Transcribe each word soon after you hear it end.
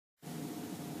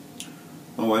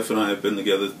My wife and I have been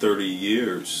together 30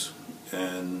 years,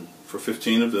 and for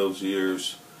 15 of those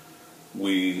years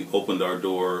we opened our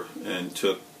door and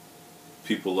took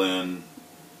people in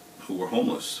who were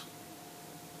homeless.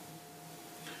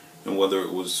 And whether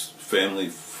it was family,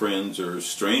 friends, or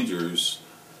strangers,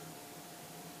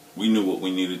 we knew what we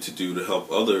needed to do to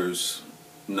help others,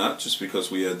 not just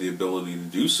because we had the ability to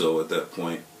do so at that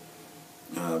point,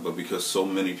 but because so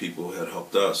many people had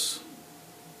helped us.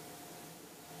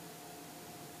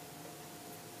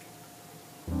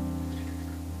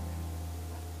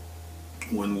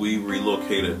 When we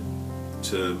relocated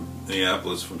to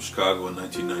Minneapolis from Chicago in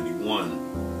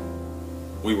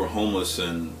 1991, we were homeless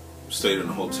and stayed in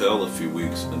a hotel a few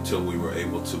weeks until we were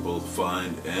able to both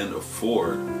find and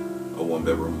afford a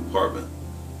one-bedroom apartment.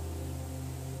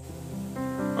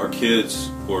 Our kids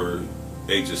were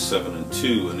ages 7 and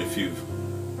 2, and if you've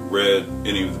read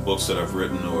any of the books that I've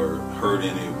written or heard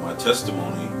any of my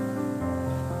testimony,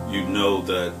 you know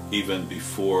that even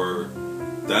before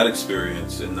that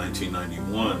experience in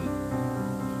 1991,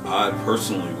 I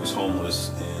personally was homeless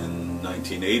in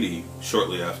 1980,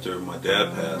 shortly after my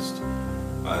dad passed.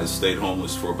 I stayed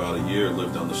homeless for about a year,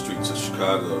 lived on the streets of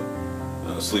Chicago,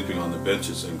 sleeping on the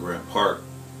benches in Grant Park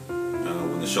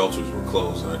when the shelters were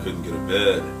closed and I couldn't get a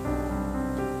bed.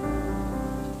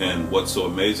 And what's so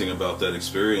amazing about that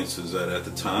experience is that at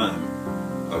the time,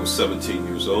 I was 17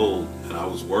 years old and I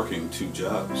was working 2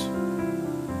 jobs.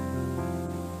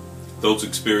 Those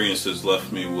experiences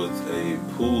left me with a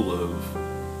pool of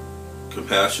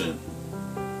compassion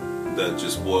that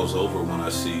just boils over when I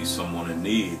see someone in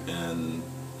need, and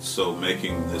so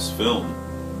making this film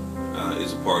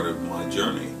is a part of my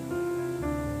journey.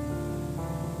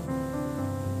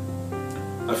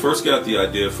 I first got the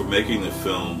idea for making the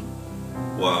film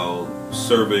while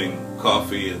serving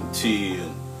coffee and tea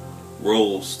and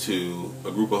rolls to a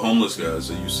group of homeless guys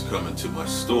that used to come into my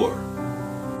store.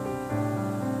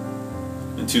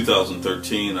 In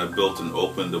 2013, I built and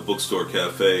opened a bookstore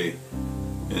cafe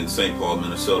in St. Paul,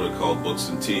 Minnesota called Books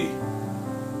and Tea.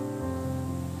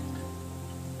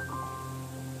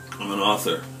 I'm an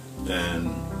author,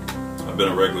 and I've been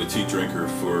a regular tea drinker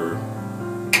for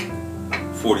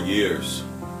 40 years.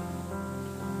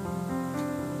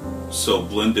 So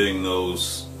blending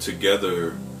those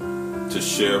together to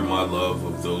share my love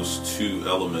of those 2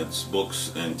 elements,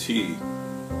 books and tea,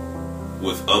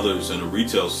 with others in a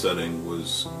retail setting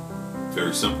was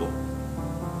very simple.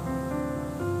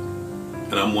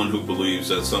 And I'm one who believes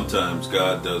that sometimes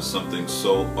God does something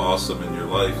so awesome in your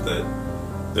life that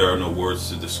there are no words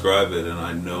to describe it, and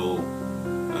I know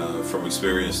from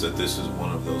experience that this is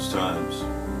one of those times.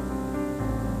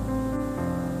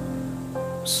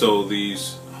 So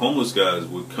these homeless guys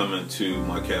would come into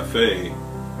my cafe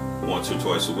once or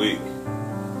twice a week.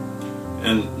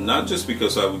 And not just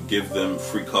because I would give them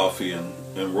free coffee and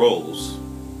rolls,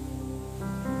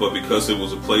 but because it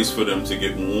was a place for them to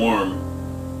get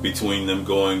warm between them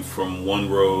going from one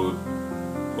road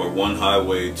or one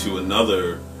highway to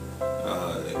another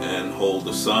and hold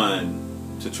a sign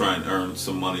to try and earn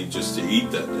some money just to eat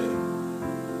that day.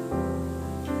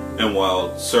 And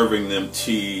while serving them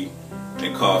tea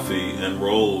and coffee and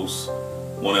rolls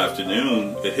one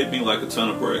afternoon, it hit me like a ton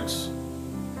of bricks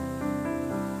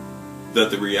that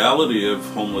the reality of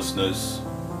homelessness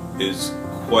is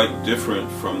quite different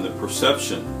from the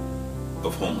perception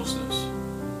of homelessness.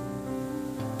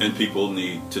 And people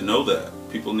need to know that.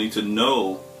 People need to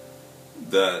know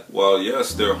that while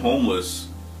yes, they're homeless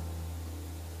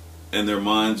and their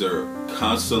minds are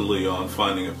constantly on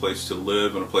finding a place to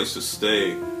live and a place to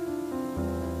stay,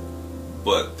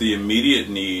 but the immediate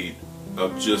need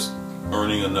of just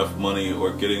earning enough money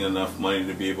or getting enough money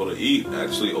to be able to eat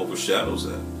actually overshadows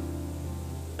that.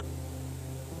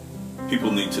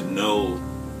 People need to know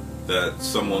that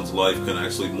someone's life can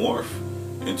actually morph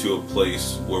into a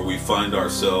place where we find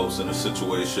ourselves in a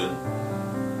situation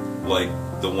like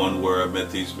the one where I met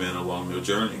these men along their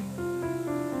journey.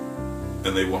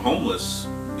 And they were homeless,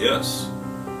 yes,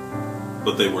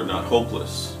 but they were not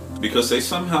hopeless, because they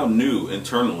somehow knew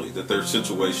internally that their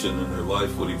situation in their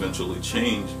life would eventually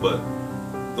change. But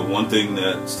the one thing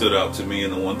that stood out to me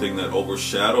and the one thing that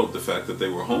overshadowed the fact that they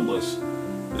were homeless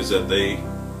is that they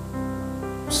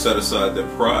set aside their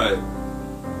pride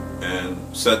and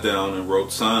sat down and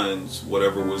wrote signs,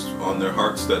 whatever was on their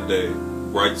hearts that day,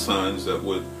 bright signs that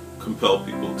would compel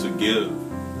people to give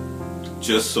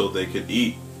just so they could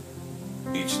eat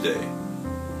each day.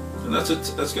 And that's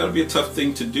got to be a tough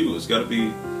thing to do. It's got to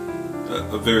be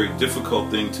a very difficult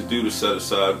thing to do, to set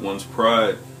aside one's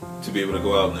pride to be able to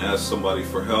go out and ask somebody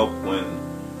for help when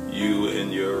you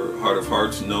in your heart of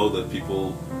hearts know that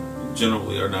people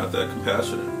generally are not that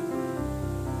compassionate.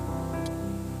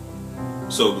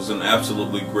 So it was an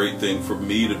absolutely great thing for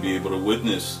me to be able to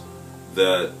witness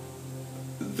that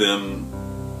them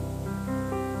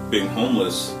being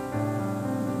homeless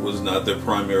was not their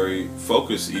primary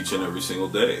focus each and every single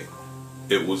day.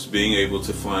 It was being able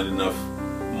to find enough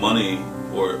money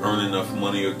or earn enough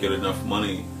money or get enough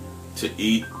money to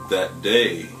eat that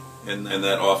day, and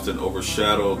that often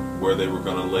overshadowed where they were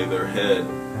going to lay their head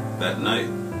that night.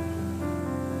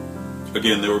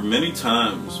 Again, there were many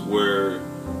times where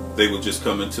they would just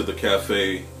come into the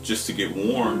cafe just to get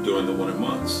warm during the winter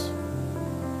months.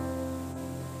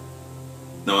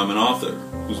 Now, I'm an author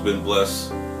who's been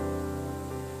blessed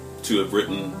to have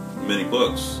written many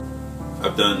books.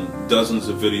 I've done dozens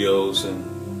of videos and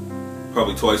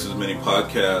probably twice as many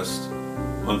podcasts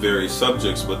on various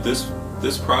subjects, but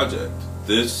this project,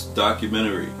 this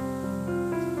documentary,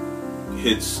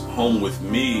 hits home with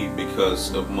me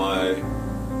because of my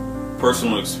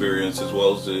personal experience as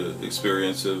well as the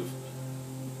experience of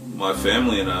my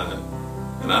family and I.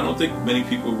 And I don't think many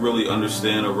people really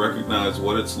understand or recognize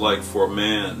what it's like for a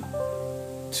man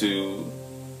to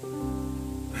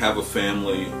have a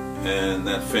family and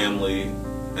that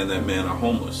man are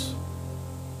homeless.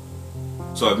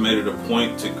 So I've made it a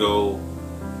point to go,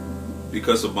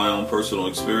 because of my own personal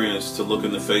experience, to look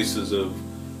in the faces of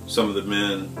some of the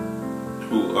men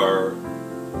who are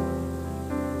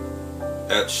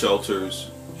at shelters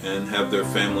and have their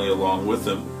family along with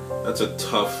them. That's a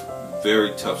tough,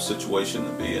 very tough situation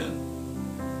to be in.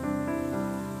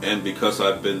 And because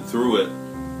I've been through it,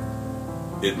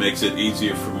 it makes it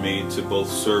easier for me to both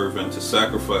serve and to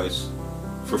sacrifice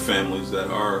for families that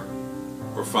are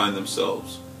or find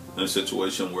themselves in a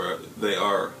situation where they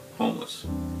are homeless.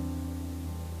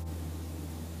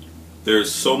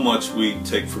 There's so much we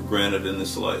take for granted in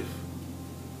this life.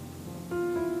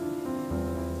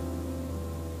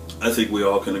 I think we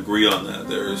all can agree on that.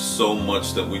 There is so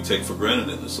much that we take for granted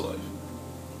in this life.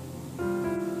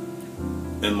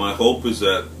 And my hope is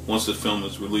that once the film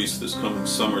is released this coming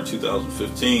summer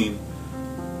 2015,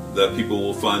 that people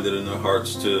will find it in their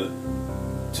hearts to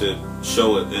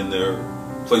show it in their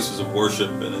places of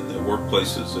worship and in their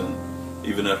workplaces and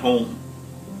even at home.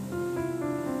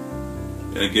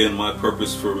 And again, my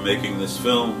purpose for making this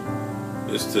film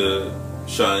is to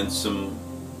shine some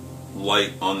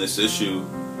light on this issue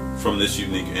from this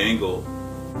unique angle,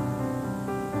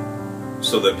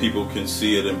 so that people can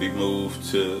see it and be moved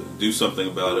to do something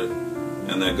about it,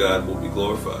 and that God will be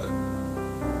glorified.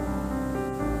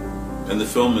 And the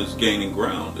film is gaining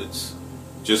ground. It's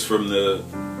just from the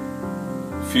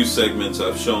few segments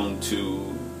I've shown to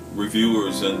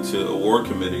reviewers and to award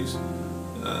committees,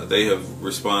 they have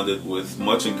responded with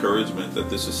much encouragement that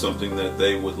this is something that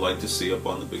they would like to see up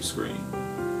on the big screen.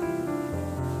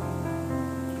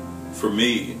 For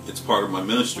me, it's part of my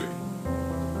ministry.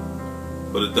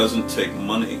 But it doesn't take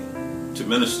money to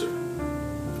minister.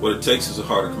 What it takes is a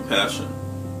heart of compassion.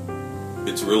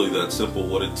 It's really that simple.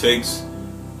 What it takes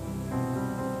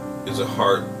is a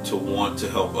heart to want to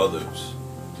help others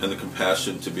and the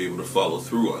compassion to be able to follow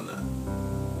through on that.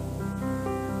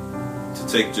 To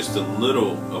take just a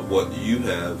little of what you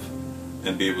have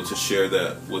and be able to share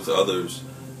that with others,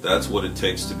 that's what it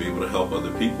takes to be able to help other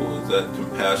people, is that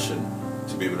compassion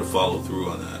to be able to follow through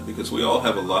on that. Because we all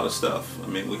have a lot of stuff. I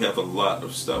mean, we have a lot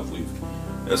of stuff.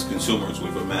 As consumers,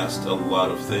 we've amassed a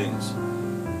lot of things.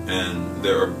 And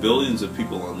there are billions of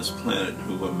people on this planet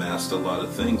who've amassed a lot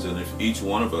of things. And if each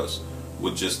one of us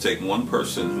would just take one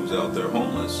person who's out there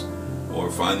homeless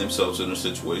or find themselves in a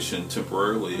situation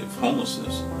temporarily of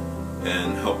homelessness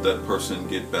and help that person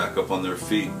get back up on their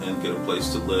feet and get a place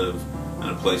to live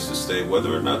and a place to stay,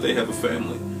 whether or not they have a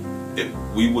family,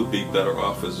 we would be better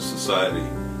off as a society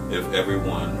if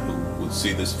everyone who would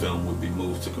see this film would be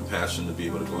moved to compassion to be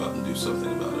able to go out and do something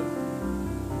about it.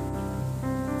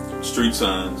 Street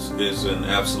Signs is an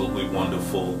absolutely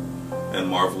wonderful and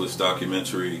marvelous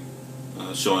documentary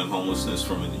showing homelessness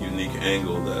from a unique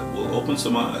angle that will open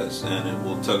some eyes and it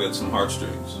will tug at some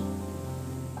heartstrings.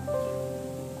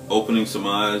 Opening some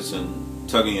eyes and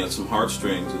tugging at some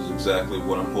heartstrings is exactly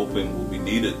what I'm hoping will be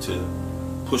needed to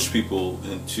push people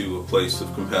into a place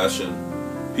of compassion,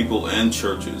 people and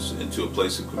churches into a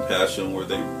place of compassion where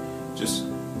they just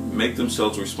make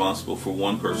themselves responsible for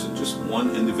one person, just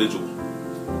one individual.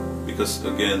 Because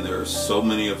again, there are so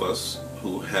many of us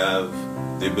who have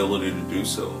the ability to do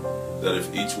so, that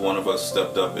if each one of us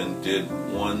stepped up and did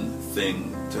one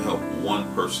thing to help one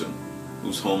person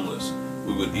who's homeless,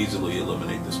 we would easily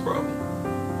eliminate this problem.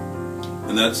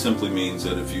 And that simply means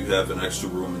that if you have an extra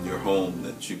room in your home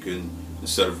that you can,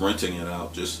 instead of renting it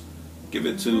out, just give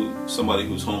it to somebody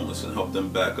who's homeless and help them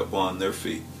back up on their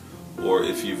feet. Or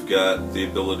if you've got the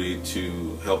ability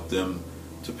to help them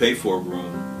to pay for a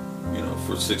room, you know,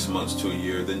 for 6 months to a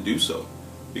year, then do so,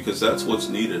 because that's what's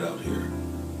needed out here.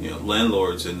 You know,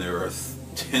 landlords, and there are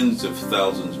tens of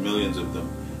thousands, millions of them,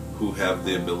 who have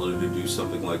the ability to do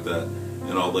something like that,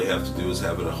 and all they have to do is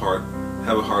have a heart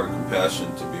of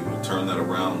compassion to be able to turn that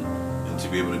around and to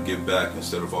be able to give back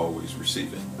instead of always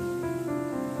receiving.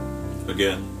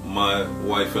 Again, my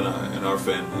wife and I and our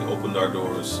family opened our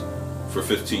doors for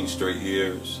 15 straight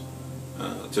years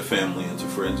to family and to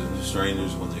friends and to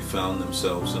strangers when they found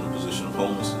themselves in a position of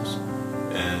homelessness.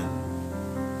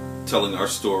 And telling our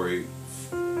story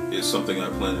is something I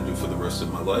plan to do for the rest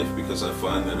of my life, because I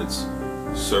find that it's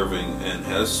serving and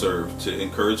has served to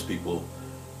encourage people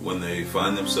when they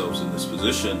find themselves in this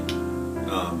position.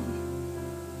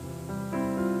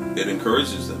 It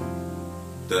encourages them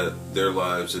that their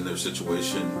lives and their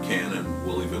situation can and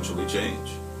will eventually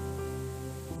change.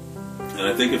 And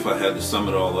I think if I had to sum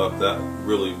it all up, that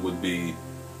really would be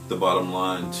the bottom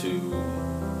line to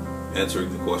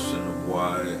answering the question of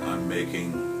why I'm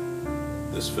making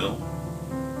this film.